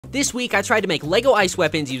This week, I tried to make LEGO ice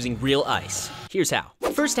weapons using real ice. Here's how.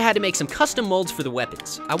 First, I had to make some custom molds for the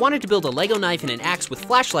weapons. I wanted to build a LEGO knife and an axe with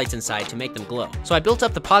flashlights inside to make them glow. So I built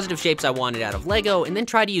up the positive shapes I wanted out of LEGO and then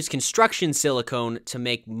tried to use construction silicone to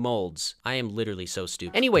make molds. I am literally so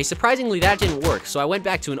stupid. Anyway, surprisingly that didn't work, so I went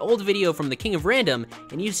back to an old video from the King of Random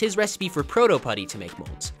and used his recipe for proto putty to make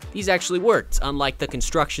molds. These actually worked, unlike the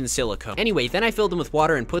construction silicone. Anyway, then I filled them with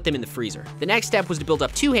water and put them in the freezer. The next step was to build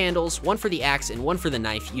up 2 handles, one for the axe and one for the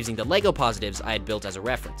knife, using the LEGO positives I had built as a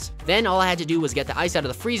reference. Then all I had to do was get the ice out of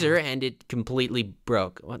the freezer and it completely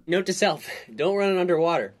broke. What? Note to self, don't run it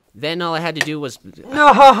underwater. Then all I had to do was...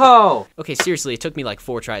 No! Okay, seriously, it took me like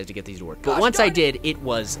 4 tries to get these to work. But once I did, it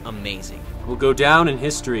was amazing. Will go down in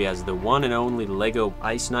history as the one and only LEGO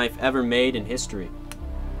ice knife ever made in history.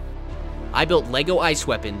 I built LEGO ice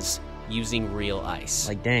weapons using real ice.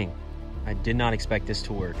 Like, dang, I did not expect this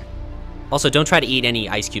to work. Also, don't try to eat any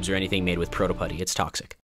ice cubes or anything made with proto putty. It's toxic.